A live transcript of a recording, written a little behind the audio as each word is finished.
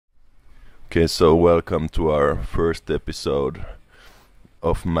Okay, so welcome to our first episode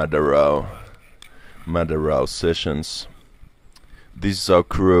of Madarao sessions. This is our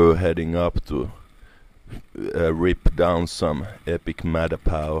crew heading up to rip down some epic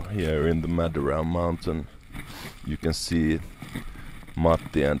Madapow here in the Madarao mountain. You can see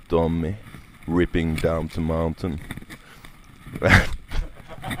Matti and Tommy ripping down the mountain.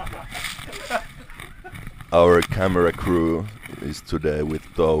 Our camera crew is today with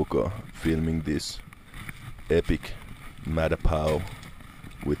Touko filming this epic Madapow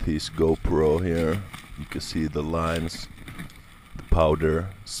with his GoPro here. You can see the lines, the powder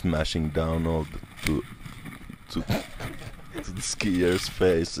smashing down all to the skiers'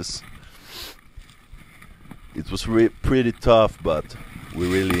 faces. It was pretty tough, but we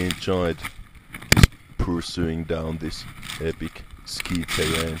really enjoyed this pursuing down this epic ski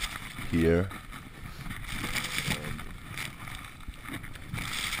terrain here.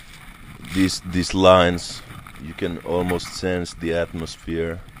 These lines, you can almost sense the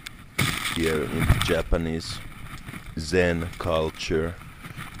atmosphere here in the Japanese Zen culture.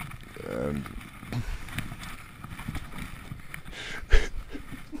 And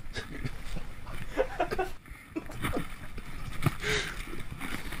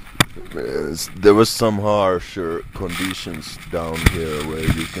there was some harsher conditions down here where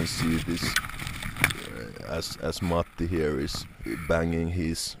you can see this as Matti here is banging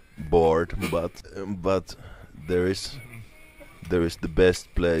his board, but there is the best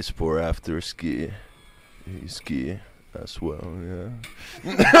place for after ski as well, yeah.